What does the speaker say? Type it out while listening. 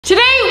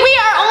Today we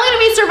are only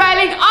gonna be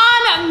surviving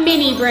on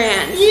mini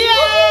brands.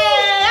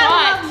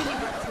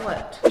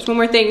 There's one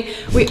more thing.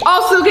 We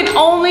also can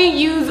only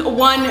use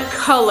one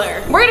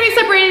color. We're gonna be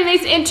separating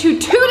these into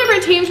 2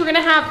 different teams. We're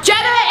gonna have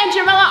Jenna and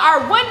Jamila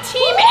are one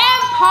team,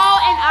 and Paul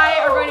and I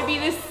are going to be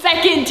the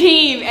second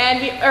team.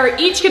 And we are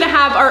each gonna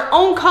have our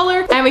own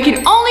color, and we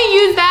can only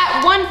use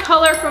that one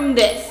color from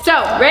this. So,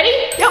 ready?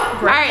 Yep.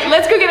 All right,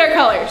 let's go get our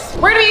colors.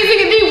 We're gonna be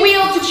using the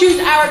wheel to choose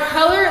our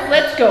color.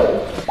 Let's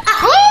go.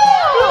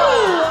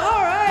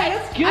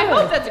 Good. I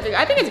hope that's a good,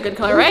 I think it's a good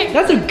color, right?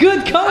 That's a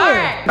good color.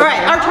 All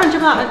right, our turn,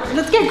 Jamila.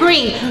 Let's get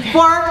green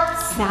for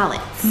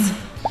salads.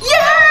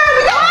 Yeah,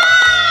 we got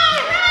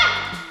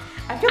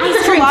I feel like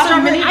there's a lot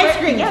of mini ice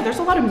cream. Yeah, there's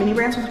a lot of mini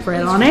brands with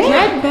bread on it.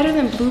 red better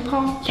than blue,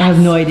 Paul? I have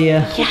no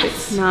idea. Yes.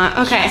 It's not.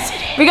 Okay,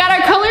 we got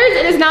our colors.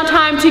 It is now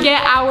time to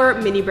get our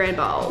mini brand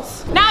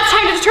balls. Now it's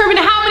time to determine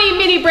how many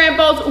mini brand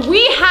balls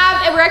we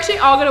have, and we're actually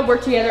all gonna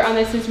work together on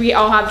this since we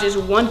all have just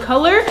one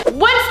color.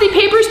 Once the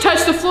papers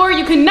touch the floor,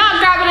 you cannot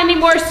grab it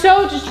anymore,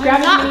 so just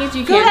grab as many as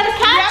you can. Good at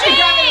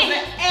catching.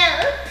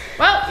 Air.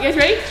 Well, you guys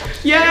ready?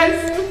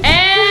 Yes.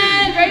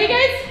 And ready,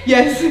 guys?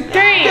 Yes. 3,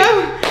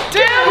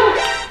 2.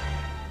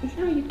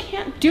 No, you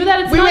can't do that.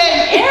 It's not in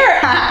air.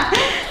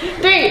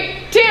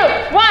 3, 2,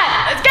 1.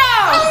 Let's go.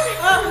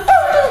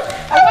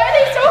 Why are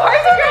they so hard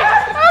to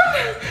grab?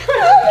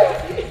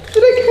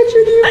 Did I catch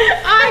your name?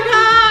 I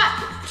got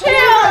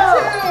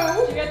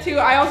 2. You got 2.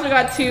 I also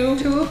got 2.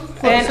 2.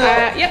 And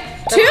yep,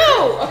 2.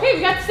 Okay, we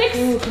got 6.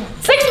 6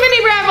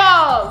 mini brand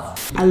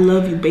balls. I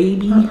love you,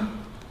 baby.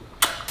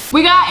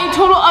 We got a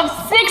total of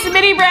 6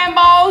 mini brand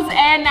balls,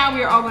 and now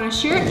we are all gonna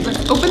share it.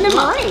 Let's open them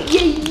up.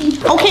 Yay.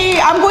 Okay,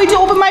 I'm going to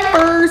open my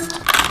first.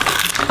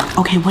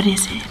 Okay, what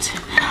is it?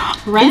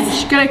 Red.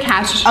 Got a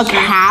cash. A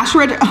cash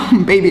red.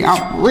 Oh, baby,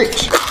 I'm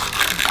rich.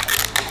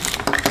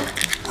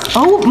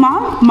 Oh,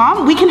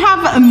 mom, we can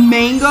have a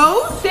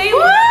mango. Say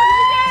what?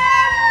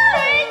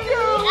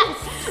 Mango.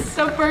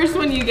 The first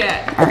one you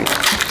get.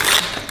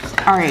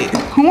 All right.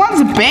 Who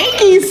wants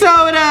baking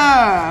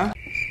soda?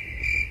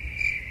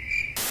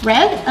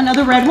 Red?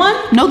 Another red one?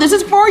 No, this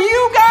is for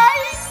you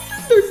guys.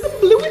 There's some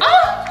blue in it.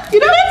 You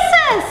know what it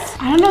says?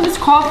 I don't know if this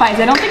qualifies.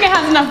 I don't think it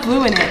has enough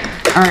blue in it.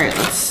 All right,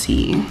 let's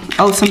see.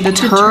 Oh, some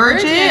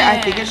detergent.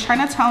 I think it's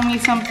trying to tell me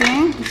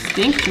something. You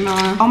stink,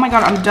 Jamila. Oh my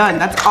God, I'm done.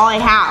 That's all I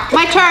have.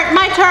 My turn.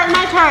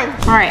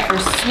 All right.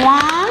 First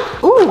one.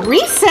 Ooh,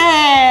 Reese's.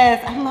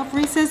 I love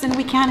Reese's and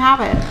we can't have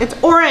it. It's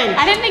orange.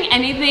 I didn't think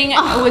anything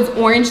was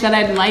orange that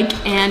I'd like,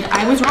 and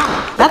I was wrong.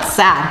 That's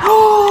sad.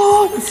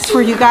 Oh, this is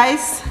for you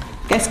guys.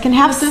 You guys can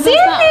have cereal. Okay,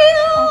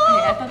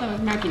 I thought that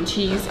was mac and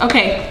cheese.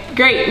 Okay,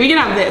 great. We can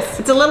have this.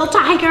 It's a little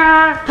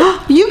tiger.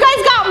 You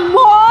guys got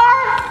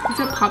more? Is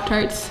it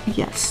Pop-Tarts?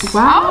 Yes.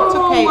 Wow. It's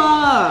okay.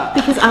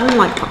 Because I don't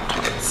like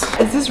Pop-Tarts.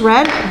 Is this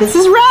red? This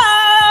is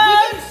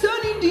red.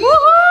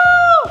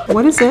 Woohoo!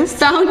 What is this?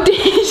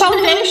 Foundation.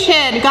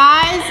 Foundation,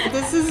 guys.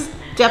 This is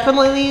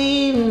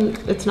definitely,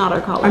 it's not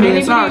our color. I mean,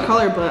 it's not our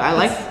color, but I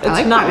like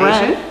not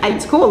foundation. red.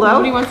 It's cool though.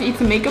 Nobody wants to eat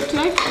some makeup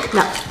tonight?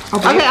 No.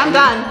 Okay, I'm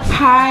done.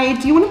 Hi,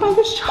 do you want to buy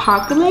this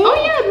chocolate? Oh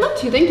yeah, I'd love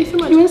to. Thank you so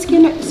much. You want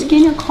to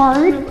scan your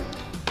card?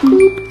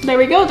 Boop. There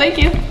we go. Thank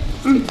you.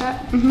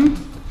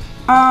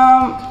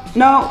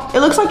 No, it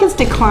looks like it's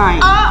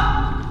declined.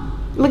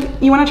 Look,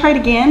 you want to try it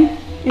again?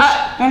 You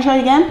want to try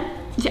it again?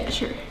 Yeah,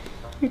 sure. Here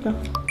you go.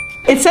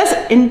 It says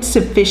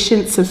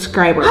insufficient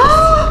subscribers.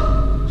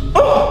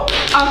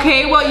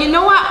 Okay, well, you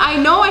know what? I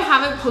know I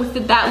haven't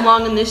posted that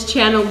long on this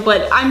channel,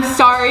 but I'm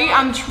sorry.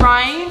 I'm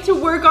trying to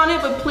work on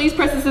it, but please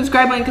press the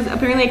subscribe button because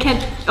apparently I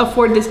can't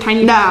afford this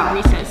tiny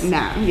recess.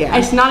 No, yeah.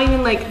 It's not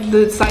even like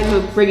the size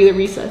of a regular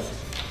recess.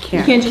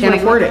 You can't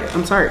afford it.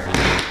 I'm sorry.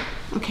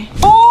 Okay.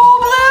 Oh,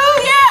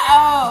 blue, yeah.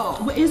 Oh.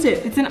 What is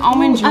it? It's an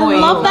almond joy. I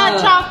love that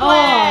chocolate.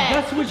 Oh,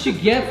 that's what you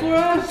get for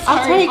us?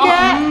 I'll take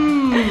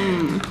it.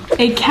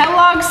 A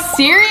Kellogg's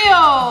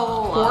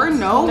cereal. For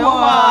no one.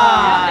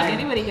 I don't think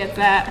anybody gets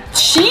that.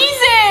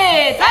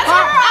 Cheez-It. That's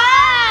for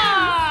us.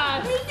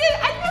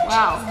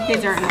 Wow, you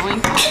guys are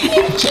annoying.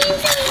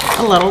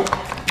 A little.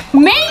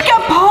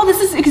 Makeup, Paul.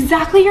 This is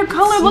exactly your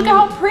color. Look at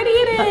how pretty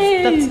it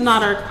is. That's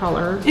not our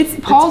color. It's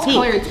Paul's pink.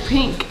 color. It's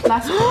pink.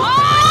 That's what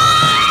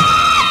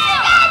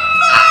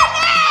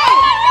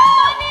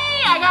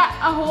I got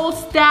a whole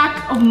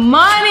stack of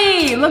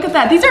money. Look at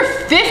that. These are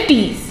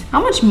 50s. How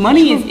much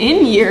money is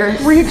in here?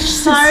 Rich,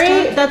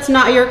 sorry, that's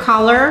not your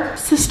color.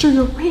 Sister,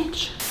 you're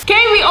rich.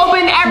 Okay, we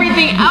opened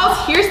everything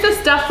else. Here's the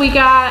stuff we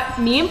got.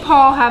 Me and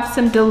Paul have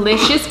some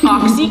delicious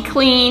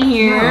OxyClean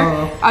here.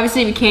 Oh.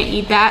 Obviously, we can't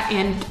eat that.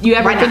 And you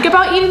ever think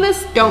about eating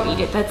this? Don't eat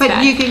it. That's But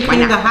bad. you can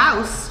clean the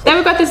house. Then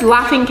we got this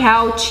Laughing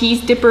Cow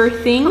cheese dipper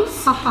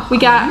things. We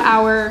got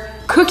our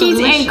cookies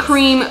and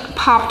cream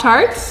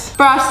Pop-Tarts,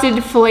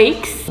 Frosted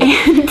Flakes,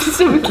 and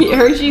some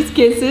Hershey's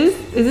Kisses.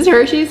 Is this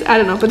Hershey's? I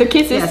don't know, but they're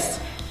Kisses. Yes.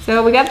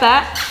 So we got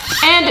that.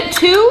 And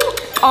 2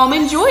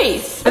 almond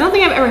joys. I don't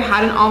think I've ever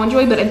had an almond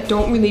joy, but I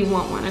don't really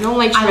want one. I don't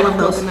like shredded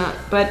coconut,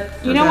 but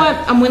you know what?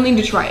 I'm willing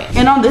to try it.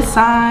 And on this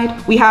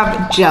side, we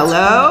have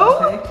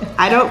Jell-O. Okay.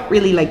 I don't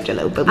really like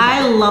Jell-O, but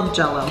I love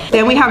Jell-O.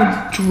 then we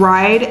have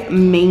dried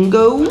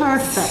mangoes.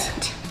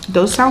 Perfect.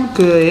 Those sound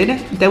good.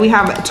 Then we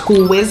have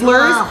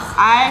Twizzlers. Oh,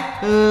 I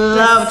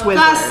love Twizzlers.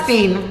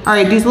 disgusting. All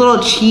right, these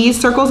little cheese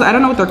circles. I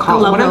don't know what they're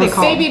called. love What are they those.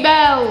 called? Baby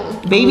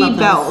Bell. Baby love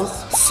Bells.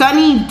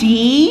 Sunny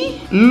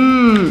D.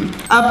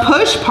 A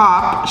push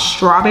pop,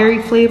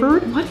 strawberry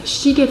flavored. Why does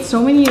she get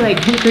so many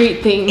like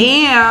great things?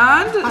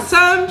 And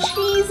some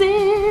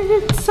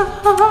Cheez-Its.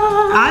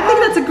 I think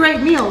that's a great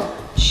meal.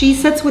 She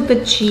sits with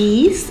the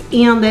cheese,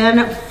 and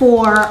then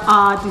for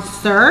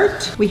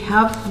dessert, we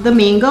have the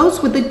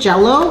mangoes with the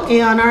Jell-O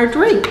and our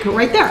drink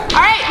right there. All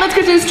right, let's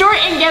go to the store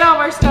and get all of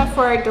our stuff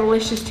for our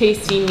delicious,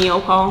 tasty meal,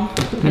 Paul. I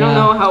don't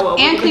know how well.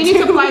 And cleaning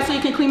supplies so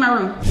you can clean my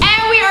room.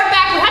 And we are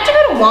back. We had to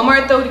go to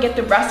Walmart though to get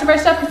the rest of our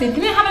stuff because they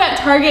didn't have it at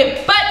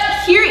Target. But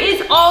here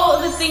is all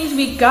of the things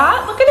we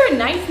got. Look at our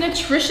nice,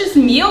 nutritious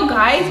meal,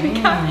 guys. We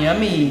got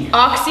Yummy.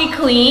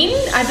 OxyClean.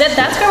 I bet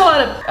that's got a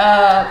lot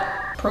of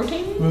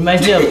protein.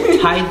 Reminds me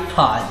of Tide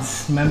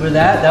Pods. Remember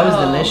that? That was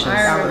delicious.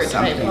 I remember was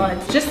Tide something.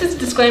 Pods. Just as a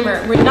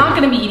disclaimer, we're not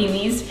gonna be eating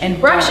these,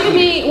 and we're actually gonna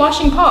be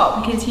washing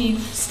Paul because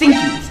he's Stinky.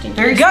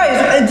 Very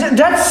Guys,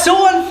 that's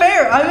so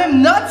unfair. I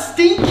am not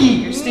stinky.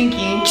 You're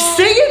stinky.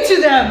 Say it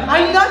to them.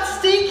 I'm not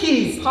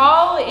stinky.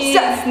 Paul is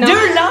not.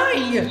 They're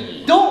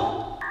lying.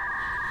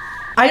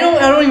 I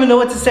don't even know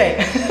what to say.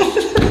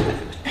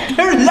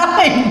 They're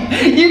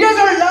lying. You guys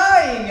are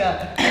lying.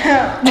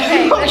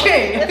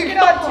 Okay. Let's get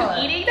on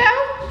to eating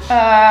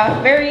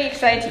now. Very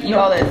excited to eat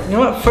all this. You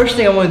know what? First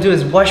thing I want to do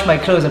is wash my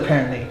clothes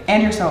apparently.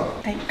 And your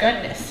soap. Thank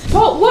goodness.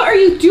 Paul, what are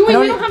you doing? I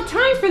We don't- don't have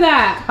time for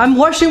that. I'm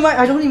washing my,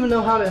 I don't even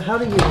know how to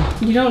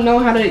You don't know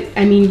how to,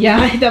 I mean,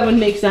 yeah, that would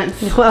make sense.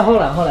 Well,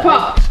 hold on.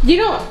 Paul, you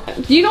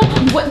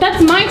don't, what,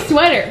 that's my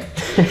sweater.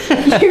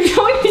 You're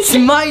going to It's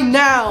mine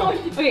now.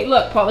 Okay,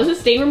 look, Paul, there's a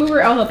stain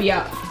remover. I'll help you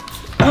out.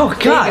 Oh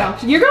There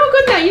God. you go. You're all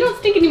good now. You don't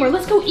stink anymore.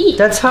 Let's go eat.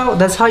 That's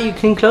how you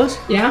clean clothes?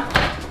 Yeah?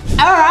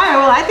 All right,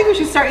 well, I think we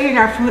should start eating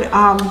our food.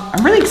 I'm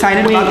really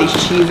excited about these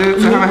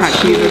Cheez-Its. I haven't had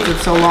Cheez-Its in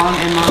so long,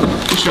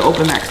 and we should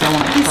open that because I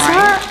want to These try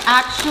are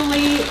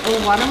actually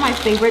one of my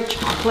favorite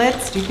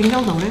chocolates. Do you think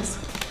they'll notice?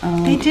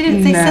 They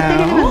didn't. They said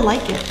they didn't even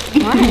like it.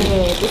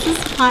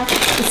 Right.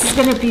 This is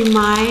gonna be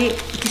my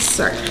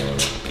dessert.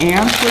 it.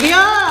 And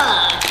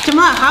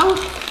Jamila, how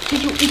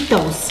did you eat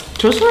those?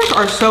 Twizzlers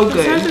are so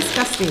Those are good.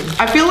 disgusting.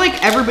 I feel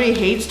like everybody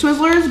hates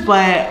Twizzlers,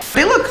 but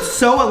they look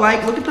so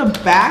alike. Look at the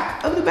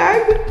back of the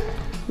bag.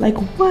 Like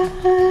what?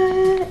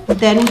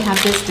 Then we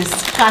have this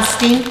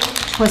disgusting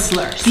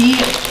Twizzlers. The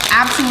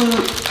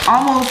absolute,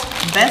 almost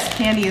best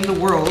candy in the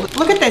world.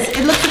 Look at this.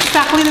 It looks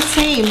exactly the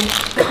same.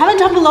 Comment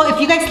down below if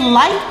you guys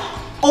like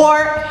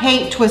or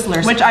hate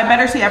Twizzlers. Which I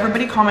better see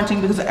everybody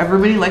commenting because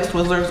everybody likes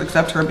Twizzlers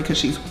except her because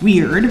she's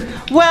weird.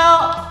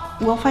 Well,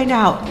 we'll find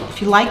out. If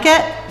you like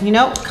it, you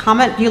know,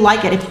 comment if you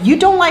like it. If you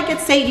don't like it,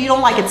 say you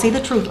don't like it. Say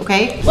the truth,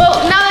 okay? Well,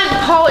 now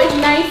that Paul is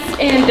nice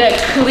and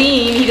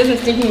clean, he doesn't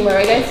stink anymore,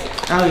 right, guys?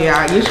 Oh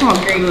yeah, you smell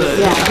good.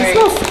 Yeah, All it right.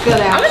 smells good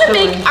I'm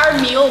actually. gonna make our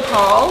meal,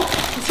 Paul.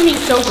 It's gonna be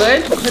so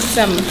good. Put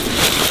some.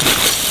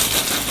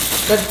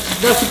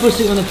 That's supposed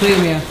to be on the plate,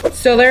 Ameerah.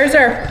 So there's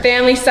our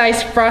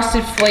family-sized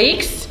frosted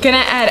flakes. Gonna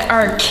add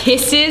our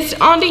kisses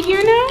onto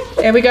here now.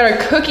 And we got our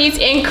cookies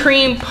and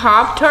cream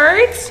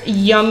Pop-Tarts.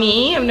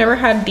 Yummy. I've never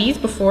had these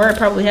before. I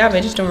probably have, I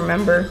just don't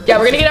remember. Yeah,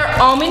 we're gonna get our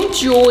almond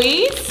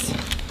joys.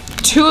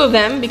 2 of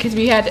them because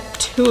we had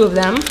 2 of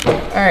them. All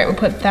right, we'll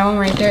put that one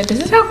right there. This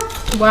is how,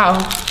 wow.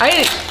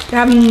 I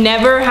have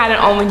never had an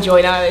almond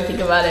joy now that I think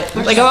about it.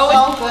 Like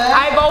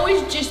I've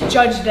always just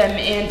judged them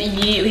and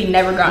immediately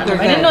never gotten them.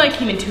 I didn't know it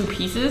came in 2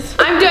 pieces.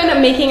 I'm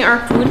done making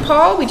our food,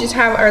 Paul. We just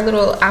have our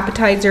little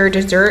appetizer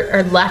dessert,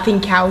 our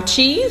laughing cow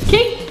cheese.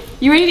 Okay,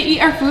 you ready to eat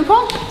our food,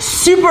 Paul?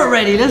 Super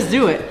ready, let's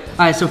do it.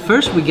 All right, so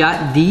first we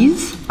got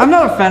these. I'm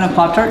not a fan of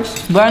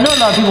Pop-Tarts, but I know a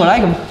lot of people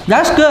like them.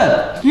 That's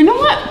good. You know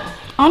what?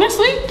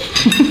 Honestly,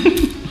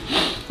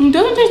 it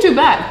doesn't taste too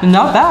bad.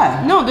 Not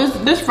bad. No,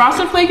 this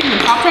frosted flake and the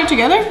Pop-Tart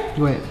together?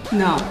 Wait,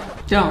 No,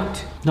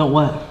 don't. no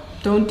what?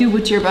 Don't do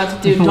what you're about to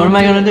do. What Don't am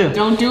I gonna it. do?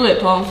 Don't do it,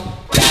 Paul.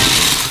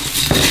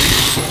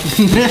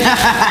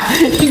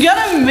 You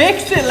gotta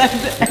mix it like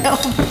the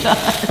elf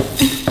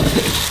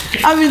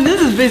does. I mean, this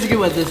is basically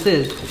what this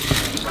is.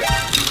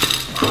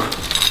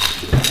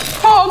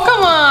 Oh,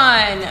 come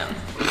on.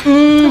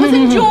 I was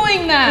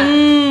enjoying that.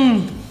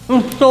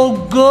 It's so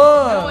No,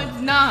 good.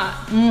 it's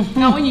not.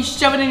 Not when you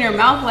shove it in your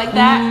mouth like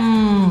that.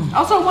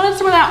 Also, I wanted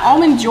some of that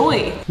almond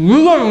joy.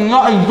 You guys are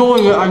not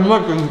enjoying it as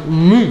much as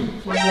me.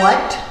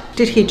 What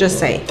did he just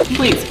say?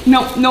 Please,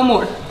 no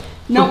more.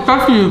 No, It's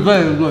actually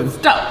very good.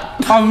 stop.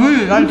 I mean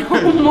it.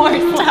 No more,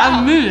 stop.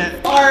 I mean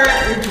it. Our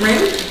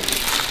drink.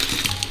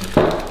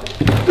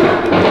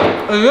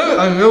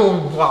 A little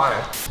water.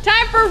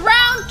 Time for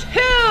round 2.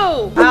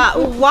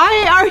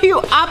 Why are you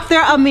up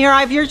there,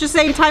 Ameerah, if you're just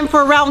saying time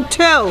for round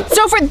 2?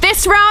 So for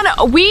this round,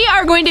 we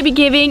are going to be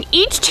giving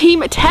each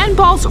team 10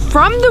 balls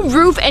from the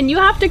roof, and you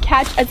have to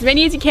catch as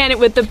many as you can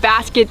with the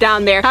basket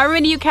down there. However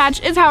many you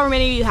catch is however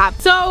many you have.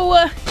 So,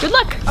 good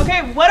luck.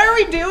 Okay, what are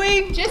we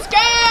doing? Just go!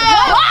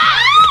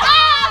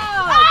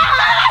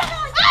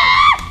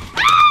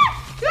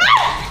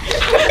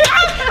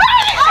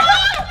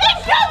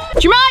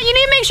 Jamal, you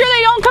need to make sure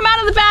they don't come out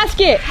of the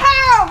basket.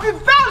 How? It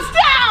bounced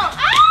out!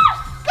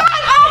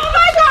 God, oh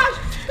my gosh!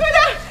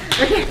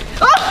 Okay.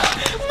 Oh,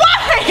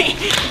 why?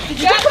 You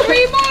got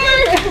 3 more.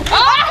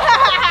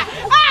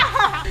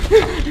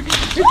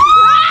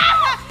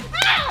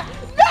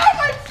 No,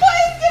 my foot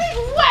is getting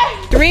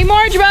wet! 3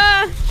 more,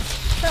 Jamal.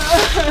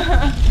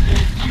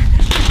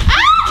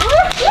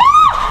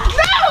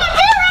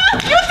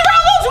 You throw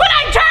those when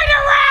I turn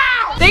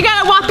around! They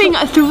got a whopping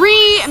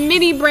 3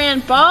 mini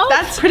brand balls.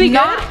 That's pretty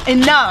good.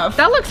 Enough.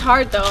 That looks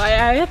hard though. I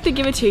have to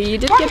give it to you. You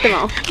did get them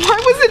all. Why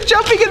was it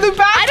jumping in the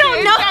basket? I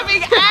don't know.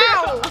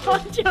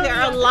 It's jumping out.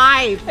 They're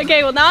alive.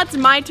 Okay, well now it's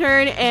my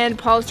turn and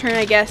Paul's turn,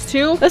 I guess,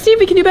 too. Let's see if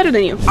we can do better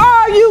than you.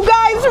 Are you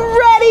guys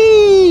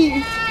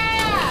ready?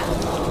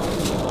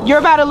 Yeah. You're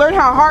about to learn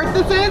how hard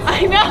this is?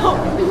 I know.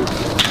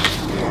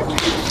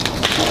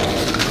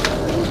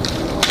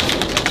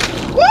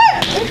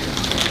 What?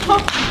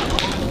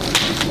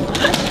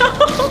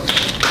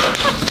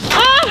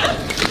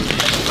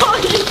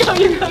 You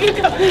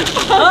go.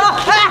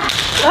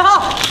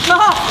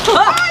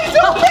 Guys,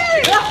 okay!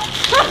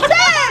 10!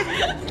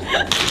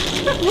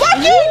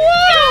 Lucky!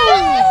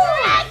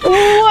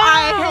 Wow! I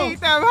hate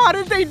them. How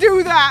did they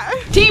do that?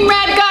 Team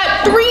Red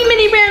got 3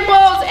 mini brand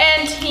balls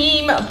and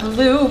Team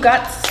Blue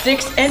got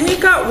 6. And we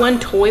got 1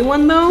 toy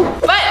one though.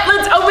 But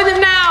let's open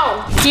them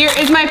now. Here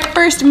is my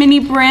first mini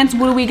brands.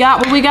 What do we got?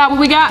 What do we got? What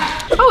do we got?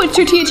 Oh, it's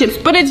tortilla chips,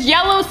 but it's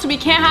yellow, so we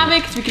can't have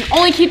it because we can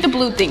only keep the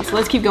blue thing. So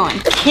let's keep going.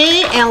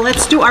 Okay, and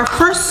let's do our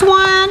first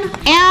one.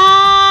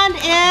 And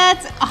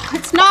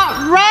it's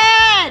not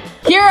red.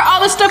 Here are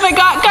all the stuff I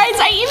got. Guys,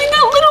 I even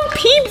got little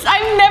peeps.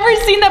 I've never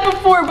seen that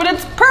before, but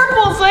it's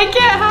purple, so I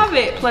can't have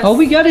it. Plus, All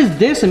we got is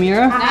this,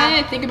 Ameerah. now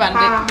that I think about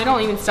it, they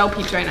don't even sell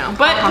peeps right now.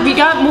 But we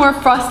got more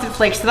Frosted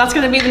Flakes, so that's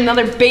gonna be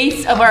another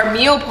base of our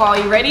meal, Paul.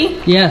 You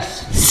ready?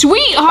 Yes.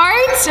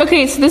 Sweethearts.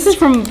 Okay, so this is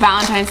from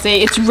Valentine's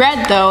Day. It's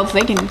red though, so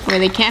they can't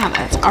have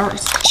that. It's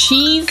ours.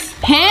 Cheese.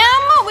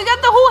 Ham. We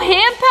got the whole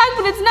ham pack,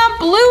 but it's not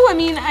blue. I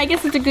mean, I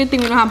guess it's a good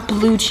thing we don't have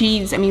blue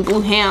cheese. I mean,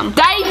 blue ham.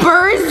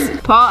 Diapers.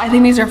 Paul, I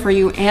think these are for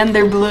you, and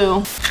they're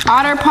blue.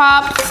 Otter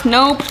Pops.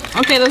 Nope.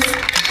 Okay,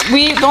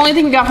 the only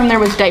thing we got from there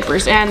was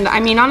diapers, and I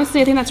mean, honestly,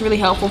 I think that's really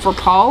helpful for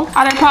Paul.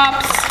 Otter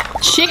Pops.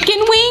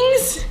 Chicken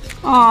wings.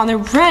 Oh, they're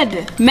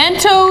red.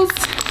 Mentos.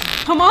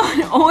 Come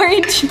on,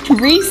 orange.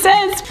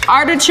 Reese's.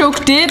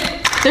 Artichoke dip.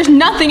 There's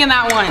nothing in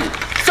that one.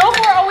 So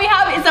far, all we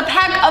have is a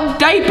pack of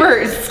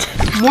diapers.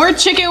 More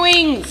chicken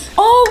wings.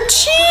 Oh,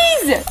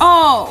 cheese.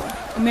 Oh,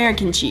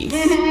 American cheese.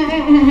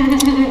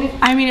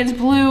 I mean, it's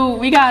blue.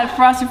 We got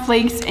Frosted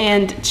Flakes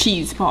and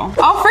cheese, Paul.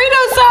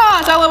 Alfredo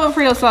sauce. I love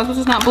Alfredo sauce, which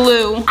is not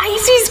blue.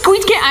 Icy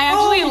squeeze can. I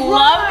actually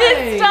love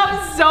this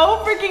stuff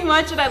so freaking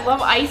much, and I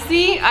love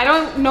icy. I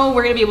don't know if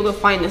we're gonna be able to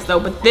find this though,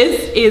 but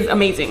this is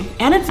amazing.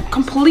 And it's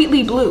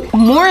completely blue.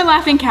 More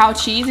Laughing Cow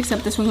cheese,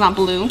 except this one's not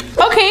blue.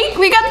 Okay,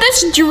 we got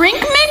this drink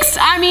mix.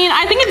 I mean,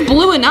 I think it's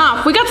blue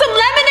enough. We got some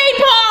lemonade,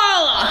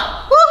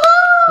 Paul. Woohoo!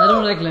 I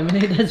don't like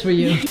lemonade, that's for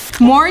you.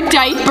 More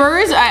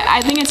diapers.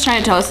 I think it's trying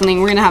to tell us something.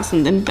 We're gonna have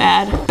something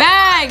bad.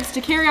 Bags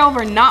to carry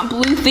over, not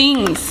blue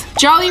things.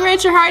 Jolly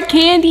Rancher hard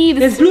candy.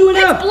 It's blue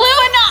enough. It's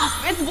blue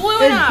enough. It's blue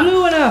enough. It's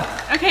blue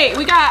enough. Okay,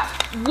 we got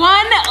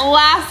one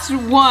last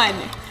one.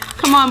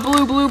 Come on,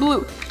 blue, blue,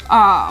 blue.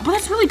 But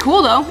that's really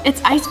cool though.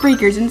 It's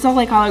icebreakers and it's all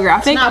like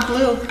holographic. It's not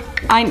blue.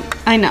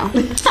 I know.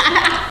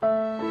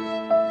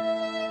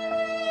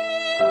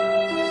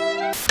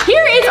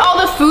 Here is all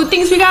the food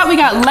things we got. We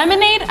got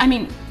lemonade. I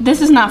mean,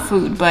 this is not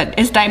food, but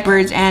it's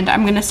diapers, and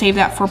I'm gonna save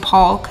that for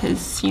Paul,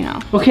 cause you know.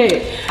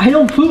 Okay, I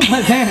don't poop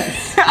my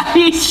pants. Are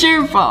you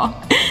sure, Paul?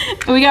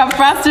 We got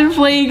Frosted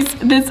Flakes,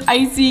 this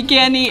icy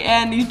candy,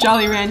 and these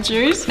Jolly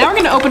Ranchers. Now we're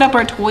gonna open up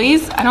our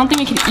toys. I don't think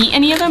we can eat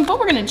any of them, but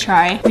we're gonna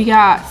try. We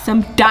got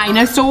some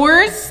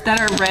dinosaurs that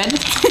are red.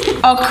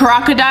 A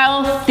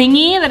crocodile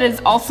thingy that is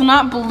also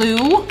not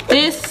blue.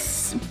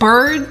 This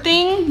bird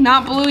thing,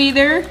 not blue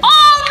either.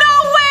 Oh,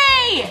 no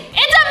way!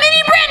 It's a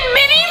mini brand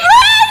mini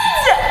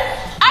brands!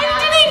 I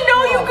didn't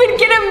know you could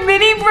get a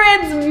mini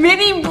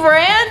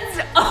brands.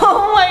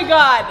 Oh my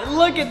God,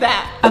 look at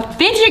that. A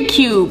fidget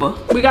cube.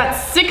 We got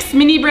 6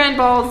 mini brand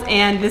balls,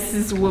 and this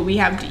is what we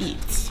have to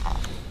eat.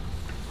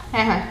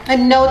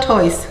 And no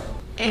toys.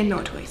 And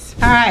no toys.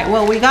 All right,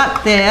 well, we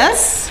got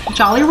this.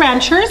 Jolly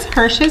Ranchers,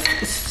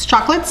 Hershey's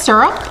chocolate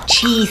syrup.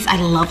 Cheese, I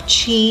love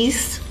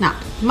cheese. Not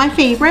my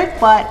favorite,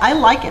 but I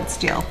like it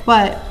still.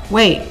 But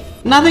wait,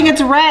 Nothing,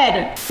 it's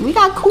red. We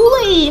got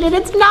Kool-Aid and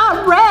it's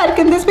not red.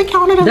 Can this be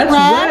counted as red?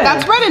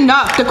 That's red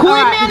enough. The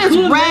Kool-Aid Alright, Man the is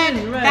Kool-Aid red.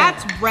 Man is red.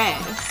 That's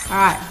red. All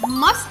right,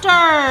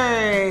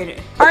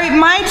 mustard. All right,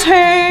 my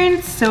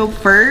turn. So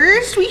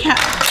first we have,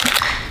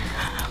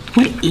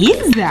 what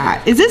is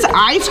that? Is this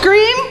ice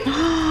cream?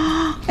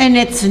 And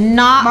it's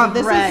not Mom,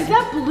 this red. Is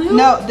that blue?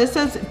 No, this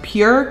says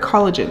pure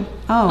collagen.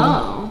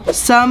 Oh.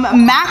 Some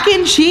mac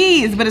and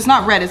cheese, but it's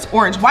not red, it's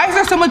orange. Why is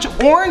there so much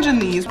orange in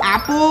these?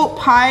 Apple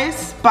pie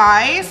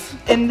spice.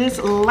 And this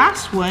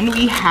last one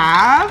we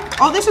have,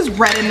 oh, this is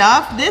red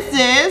enough. This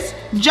is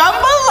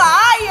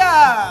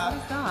jambalaya.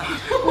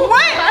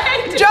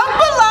 What?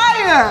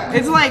 Jambalaya.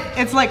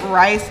 It's like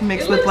rice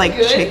mixed with like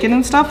good. chicken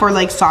and stuff, or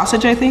like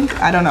sausage, I think.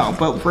 I don't know,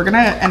 but we're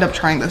gonna end up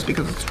trying this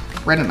because it's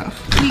red enough.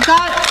 We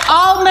got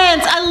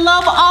almonds. I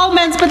love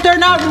almonds, but they're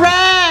not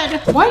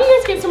red. Why do you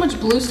guys get so much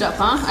blue stuff,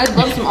 huh? I'd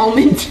love some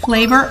almonds.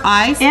 Flavor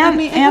ice. And-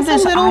 it's and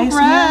this a little ice,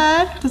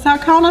 red. Does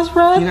that count as You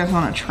red? guys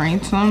wanna try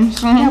some?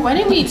 Yeah, why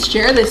didn't we each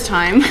share this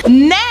time?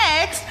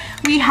 Next,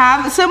 we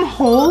have some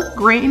whole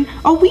grain.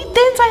 Oh, wheat thins.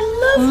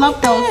 I love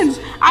wheat those. thins.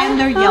 And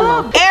they're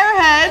yellow.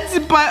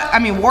 Airheads, but I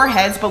mean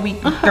warheads, but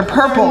they're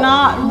purple.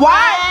 not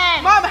Why?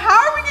 red. Mom, how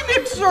are we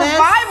gonna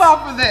survive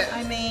off of this?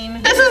 I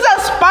mean, This is a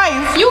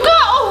spice. You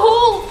got a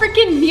whole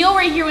freaking meal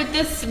right here with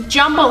this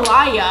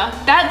jambalaya.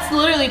 That's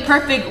literally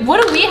perfect.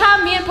 What do we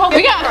have, me and Paul?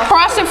 We got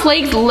Frosted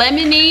Flakes,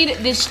 lemonade,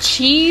 this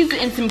cheese,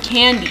 and some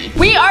candy.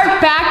 We are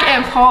back,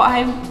 and Paul,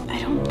 I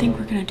don't think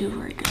we're gonna do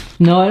very good.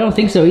 No, I don't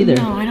think so either.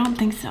 No, I don't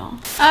think so.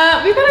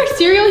 We've got our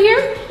cereal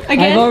here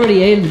again. I've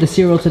already ate the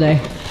cereal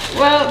today.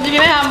 Well, you're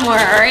gonna have more,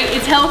 all right?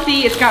 It's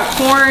healthy. It's got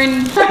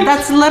corn.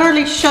 that's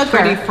literally sugar.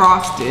 Pretty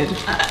frosted.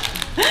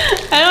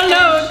 I don't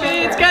know.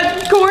 Okay, it's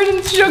got corn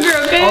and sugar.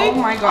 Okay. Oh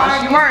my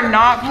gosh, you are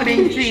not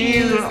putting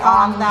cheese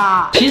on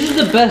that. Cheese is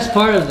the best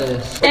part of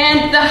this.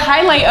 And the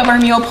highlight of our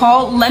meal,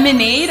 Paul,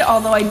 lemonade.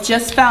 Although I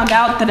just found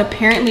out that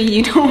apparently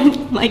you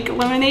don't like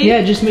lemonade. Yeah,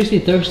 it just makes me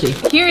thirsty.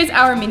 Here is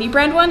our mini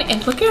brand one,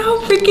 and look at how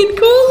freaking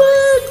cool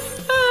it looks.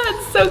 Ah,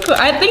 it's so cool.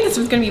 I think this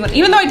was gonna be one.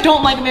 Even though I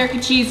don't like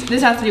American cheese,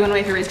 this has to be one of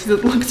my favorites because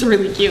it looks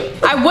really cute.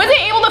 I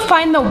wasn't able to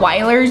find the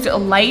Weiler's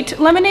Light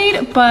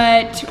lemonade,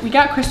 but we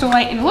got Crystal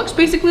Light, and it looks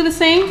basically the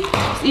same.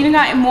 It's even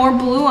got more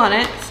blue on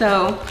it,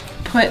 so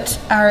put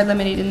our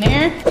lemonade in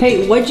there.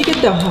 Hey, why'd you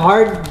get the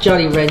hard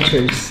Jolly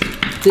Ranchers?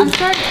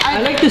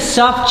 I like the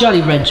soft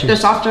Jolly Ranchers. The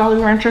soft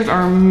Jolly Ranchers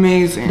are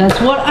amazing.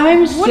 That's what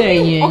I'm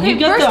saying. Okay, You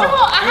got first the of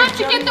all, I have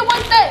to get the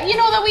ones that, you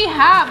know, that we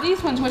have.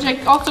 These ones, which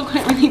I also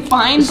couldn't really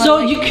find. So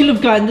but, like, you could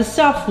have gotten the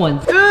soft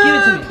ones. Give it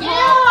to me.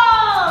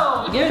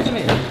 No! Give it to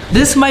me.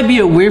 This might be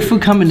a weird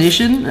food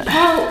combination.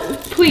 Oh,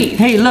 please.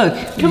 Hey, look.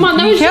 Come on,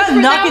 that you was just can't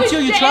for- knock that it was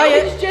till you just- try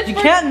it was it. just You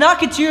for- can't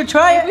knock it till you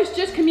try It it. was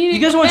just community.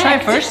 You guys want to try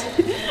it effect.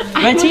 first?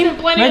 I Red team? wasn't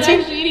planning Red on team?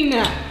 actually eating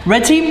that.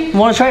 Red team, you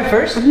want to try it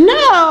first?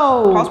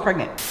 No. Paul's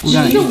pregnant. We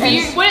got This is it. a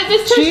weird. What?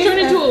 This just Cheese turned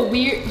into a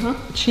weird. Huh?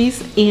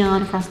 Cheese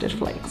and Frosted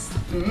Flakes.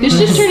 This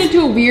just turned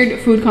into a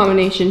weird food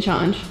combination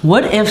challenge.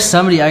 What if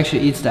somebody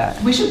actually eats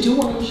that? We should do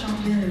one.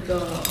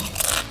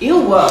 Ew,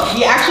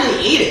 he actually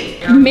ate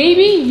it.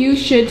 Maybe you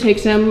should take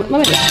some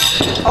lemonade.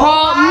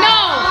 Oh,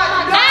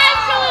 no!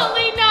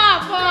 Absolutely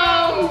not,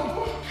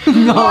 Paul.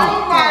 No.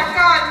 Oh my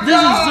god, This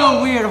is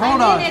so weird.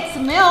 Hold on. It's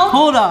milk.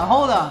 Hold on,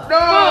 hold on.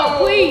 Oh,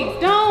 please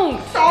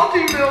don't. salty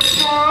milk,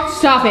 Mom.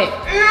 Stop it.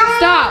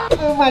 Stop.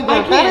 Oh my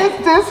god, that is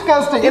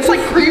disgusting. It's like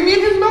creamy in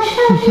his mouth.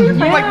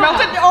 Like Yeah.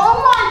 melted. Oh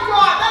my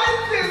god, that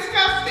is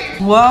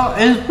disgusting. Well,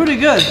 it's pretty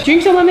good.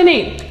 Drink some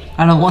lemonade.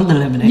 I don't want the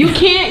lemonade. You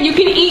can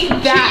eat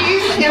that,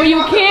 Cheese but and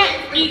you frosted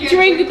can't flakes.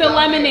 drink the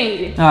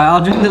lemonade. Alright,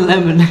 I'll drink the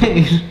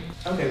lemonade.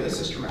 Okay,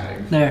 this is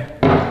dramatic. There.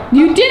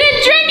 You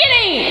didn't drink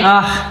any!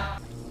 Ah,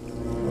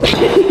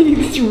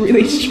 It's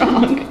really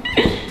strong.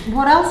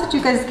 What else did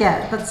you guys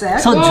get? That's it?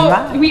 so Well,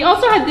 dry. we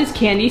also had this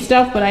candy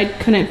stuff, but I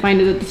couldn't find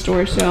it at the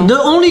store, so. The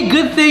only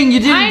good thing you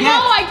didn't I get. know,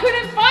 I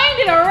couldn't find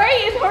it,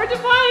 alright? It's hard to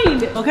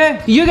find.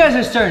 Okay, you guys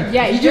are turn.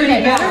 Yeah, you do did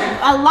any it better?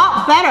 A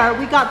lot better.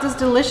 We got this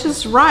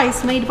delicious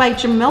rice made by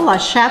Jamila,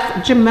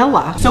 Chef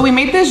Jamila. So we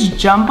made this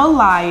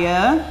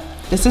jambalaya.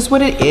 This is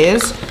what it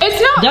is.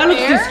 It's not That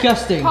looks fair.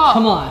 disgusting. Paul,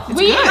 Come on.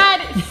 We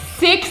had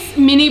 6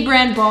 mini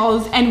brand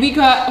balls and we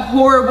got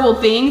horrible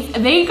things.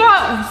 They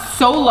got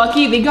so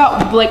lucky. They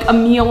got like a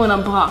meal in a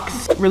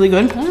box. Really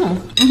good.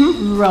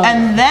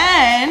 And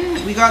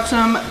then we got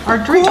some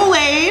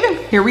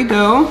Kool-Aid. Here we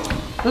go.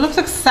 It looks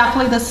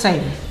exactly the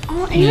same.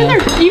 Oh,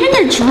 even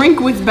their drink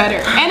was better.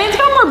 And it's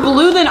got more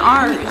blue than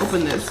ours.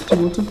 Open this.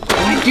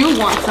 I do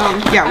want some.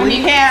 Yeah, I well,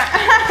 mean, you can't.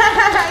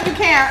 You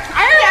can't.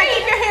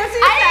 keep your hands to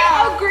yourself.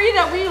 I agree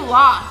that we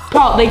lost.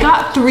 Paul, they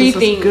got 3 This is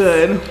things.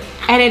 good.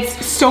 And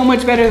it's so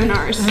much better than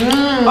ours.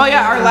 Oh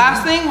yeah, our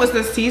last thing was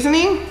the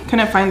seasoning.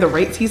 Couldn't find the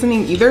right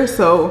seasoning either,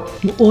 so.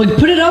 Well,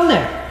 put it on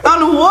there.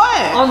 On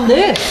what? On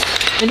this.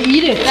 And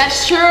eat it.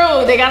 That's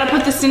true. They gotta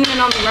put the cinnamon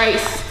on the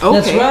rice. Okay.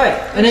 That's right.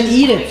 And then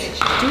eat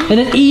it. And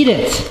then eat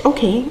it.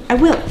 Okay, I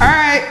will. All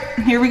right,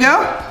 here we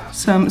go.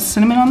 Some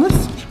cinnamon on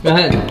this. Go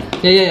ahead.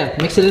 Yeah.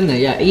 Mix it in there.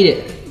 Yeah, eat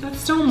it. That's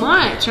so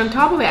much on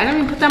top of it. I don't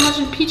even put that much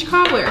in peach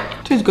cobbler.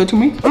 Tastes good to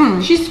me.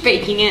 She's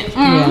faking it.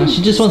 Yeah,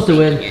 she just wants to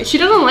win. She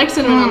doesn't like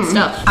cinnamon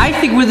stuff. I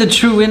think we're the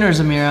true winners,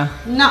 Ameerah.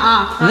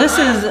 Nuh-uh. This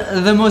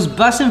is the most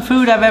bussin'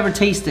 food I've ever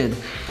tasted.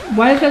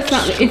 Why does that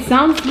sound? It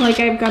sounds like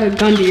I've got a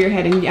gun to your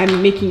head and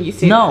I'm making you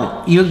say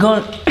No, you're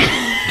going.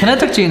 Can I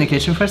talk to you in the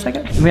kitchen for a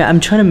second? Ameerah, I'm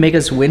trying to make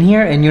us win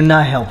here and you're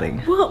not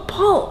helping. Well,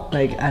 Paul,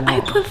 Like, I know. I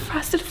put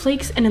frosted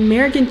flakes and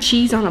American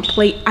cheese on a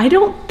plate. I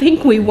don't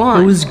think we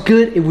won. It was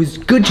good. It was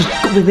good. Just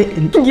go with it.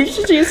 And You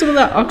should use some of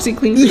that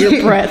OxyClean for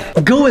your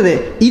breath. Go with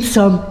it. Eat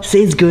some. Say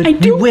it's good. I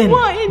don't we win.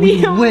 want any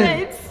we of win.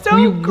 it. It's so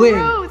we win.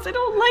 gross. I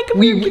don't like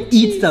We American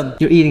eat cheese. some.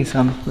 You're eating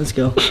some. Let's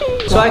go.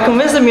 So I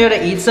convinced Ameerah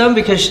to eat some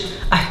because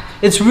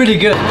it's really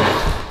good.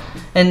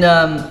 And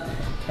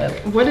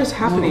What is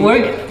happening?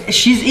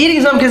 she's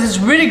eating some because it's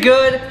really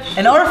good.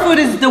 And our food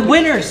is the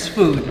winner's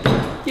food.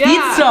 Yeah.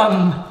 Eat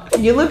some.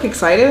 You look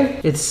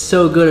excited. It's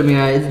so good,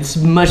 Ameerah. It's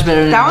much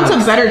better than That one's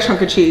ours. a better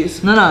chunk of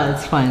cheese. No,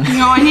 it's fine.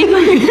 No, I need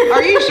like,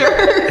 are you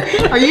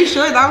sure? Are you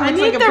sure? That I one's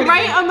need like a the pretty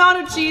right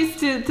amount of cheese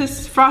to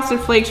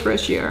frosted flakes for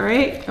us here,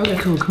 alright? Okay.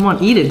 Cool, come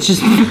on, eat it.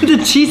 Just put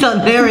the cheese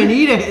on there and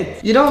eat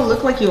it. You don't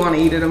look like you want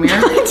to eat it,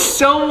 Ameerah. I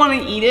so want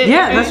to eat it.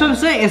 Yeah, that's what I'm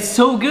saying. It's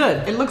so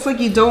good. It looks like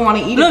you don't want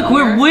to eat Look, it.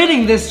 we're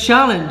winning this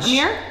challenge.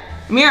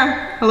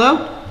 Ameerah,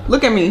 hello?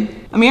 Look at me.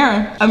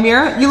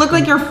 Ameerah, you look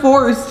like you're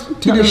forced to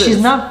do No, this. she's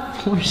not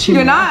forced.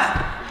 You're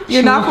not.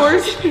 You're not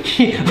forced?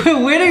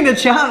 We're winning the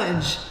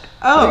challenge.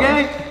 Oh.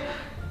 Okay?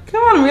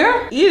 Come on,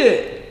 Ameerah. Eat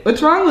it.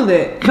 What's wrong with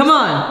it? Come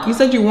on. You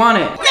said you want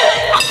it.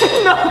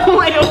 No,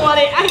 I don't want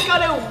it. I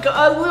got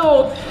a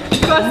little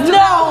gust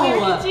of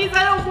American cheese.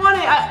 I don't want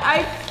it.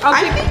 I'll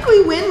I think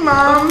we win,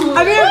 Mom.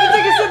 I mean, if you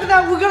take a sip of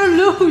that, we're gonna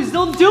lose.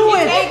 Don't do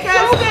it. Take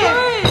a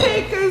sip.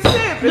 Take a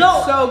sip. No.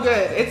 It's so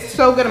good. It's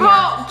so good, Ameerah.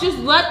 Paul, just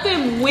let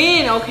them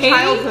win, okay?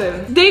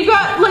 Childhood. They've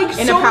got like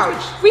In so a pouch.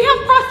 much. We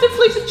have frosted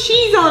flakes with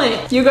cheese on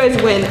it. You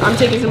guys win. I'm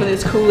taking some of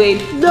this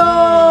Kool-Aid.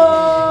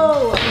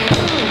 No.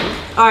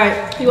 All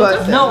right. You want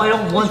some? No, I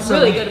don't want some.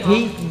 really good, Mom.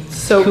 Hate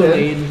So good.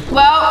 Kool-Aid.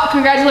 Well,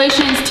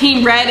 congratulations,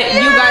 Team Red.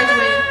 You guys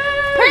win.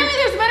 Apparently,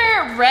 there's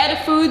better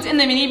red foods in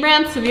the mini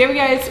brand. So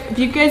if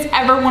you guys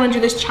ever want to do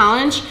this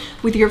challenge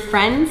with your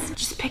friends,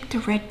 just pick the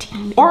red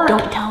team. Or- and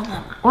don't tell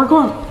them. We're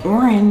going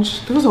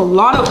orange. There was a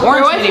lot of We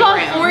orange always mini love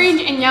brands.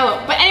 orange and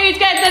yellow. But anyways,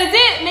 guys, that is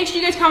it. Make sure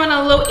you guys comment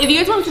down below if you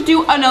guys want to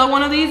do another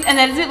one of these. And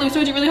that is it. Lose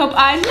what you really hope.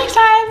 Next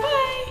time.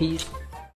 Bye. Peace.